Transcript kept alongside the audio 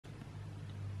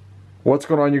What's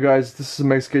going on, you guys? This is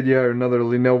Max Kid here, another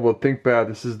Lenovo ThinkPad.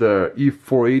 This is the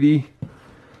E480.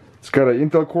 It's got an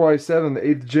Intel Core i7, the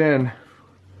 8th gen.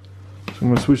 So I'm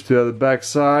going to switch to the back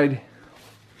side.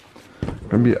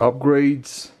 Going to be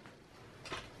upgrades.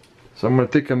 So I'm going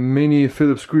to take a mini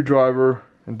Phillips screwdriver,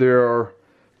 and there are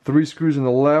 3 screws in the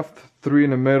left, 3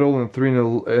 in the middle, and 3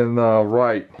 in the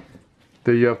right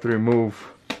that you have to remove.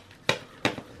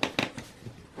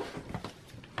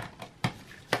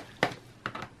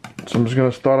 So I'm just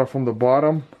going to start off from the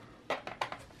bottom.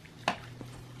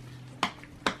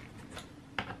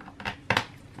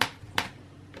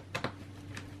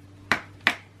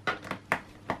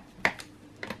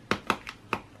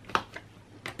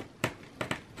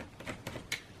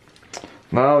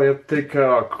 Now you have to take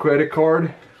a credit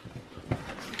card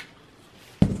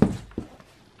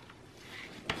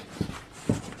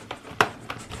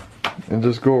and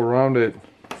just go around it.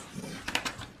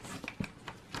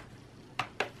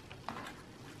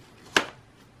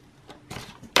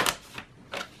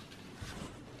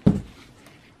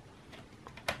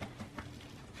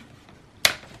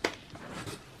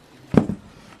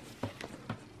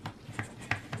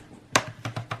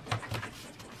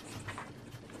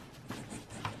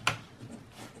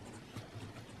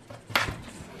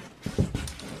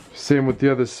 Same with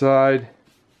the other side.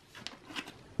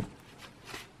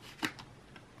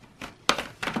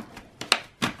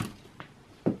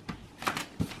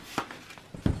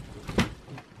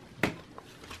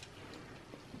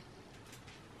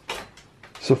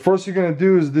 So first you're going to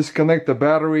do is disconnect the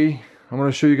battery. I'm going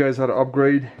to show you guys how to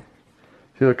upgrade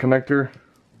to the connector.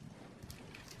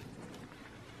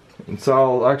 It's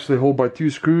all actually hold by 2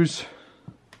 screws.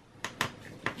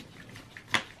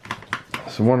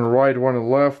 So one on the right, one on the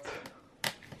left.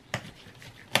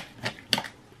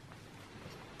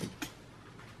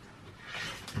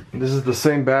 This is the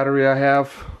same battery I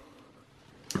have.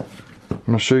 I'm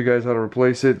going to show you guys how to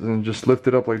replace it, and just lift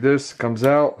it up like this. Comes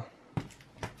out.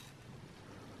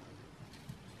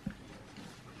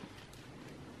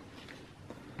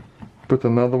 Put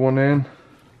another one in.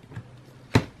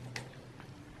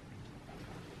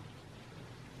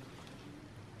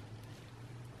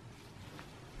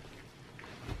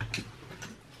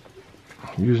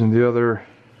 Using the other.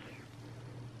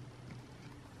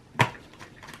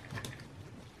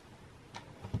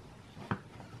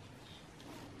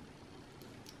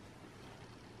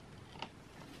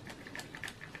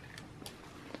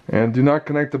 And do not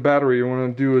connect the battery. You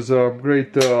want to do is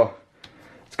upgrade the.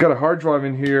 It's got a hard drive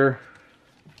in here.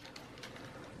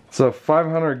 It's a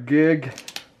 500 gig,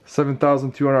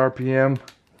 7,200 RPM,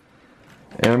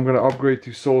 and I'm going to upgrade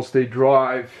to solid state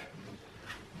drive.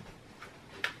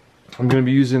 I'm going to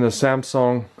be using a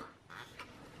Samsung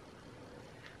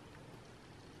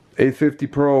 850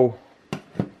 Pro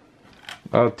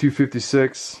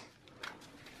 256.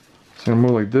 It's going to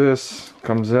move like this.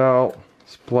 Comes out.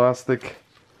 It's plastic.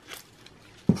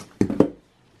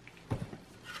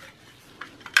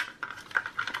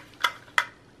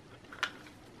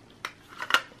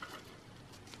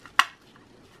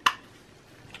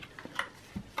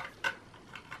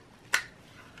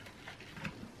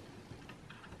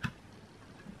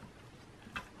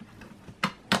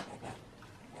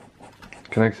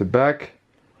 Connects it back.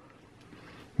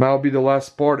 Now will be the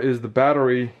last part is the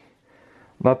battery,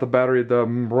 not the battery, the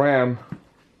RAM.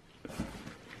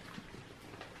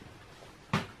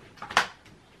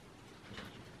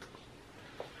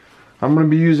 I'm going to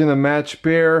be using a match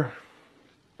pair.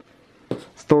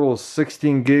 It's total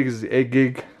 16 gigs, 8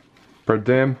 gig per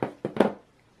DIMM.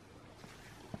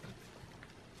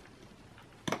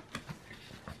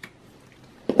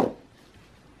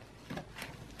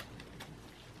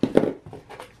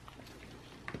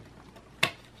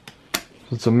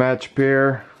 It's a match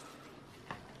pair.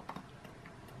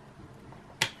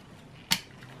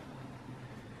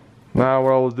 Now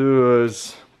what I'll do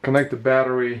is connect the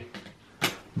battery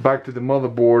back to the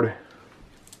motherboard.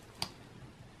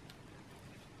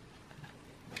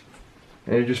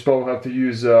 And you just probably have to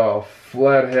use a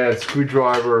flathead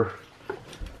screwdriver to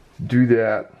do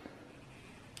that.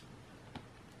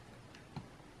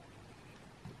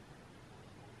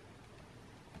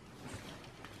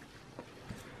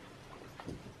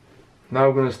 Now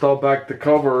we're going to install back the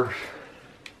cover.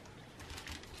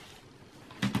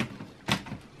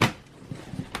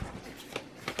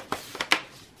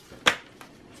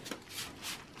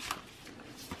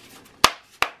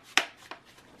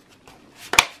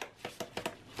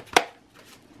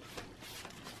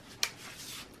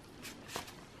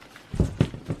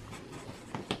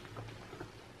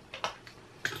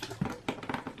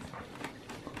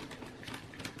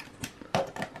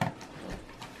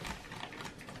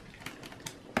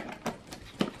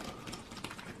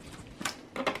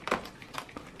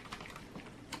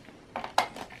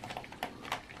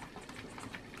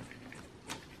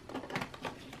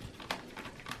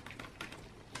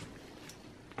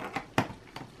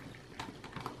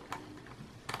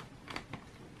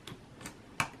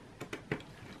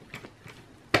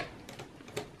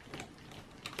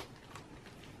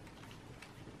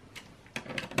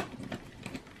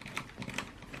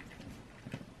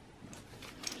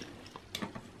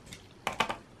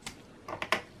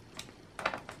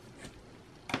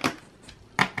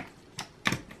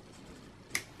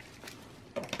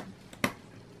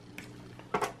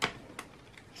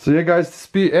 So yeah guys, this is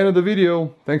the end of the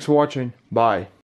video. Thanks for watching. Bye.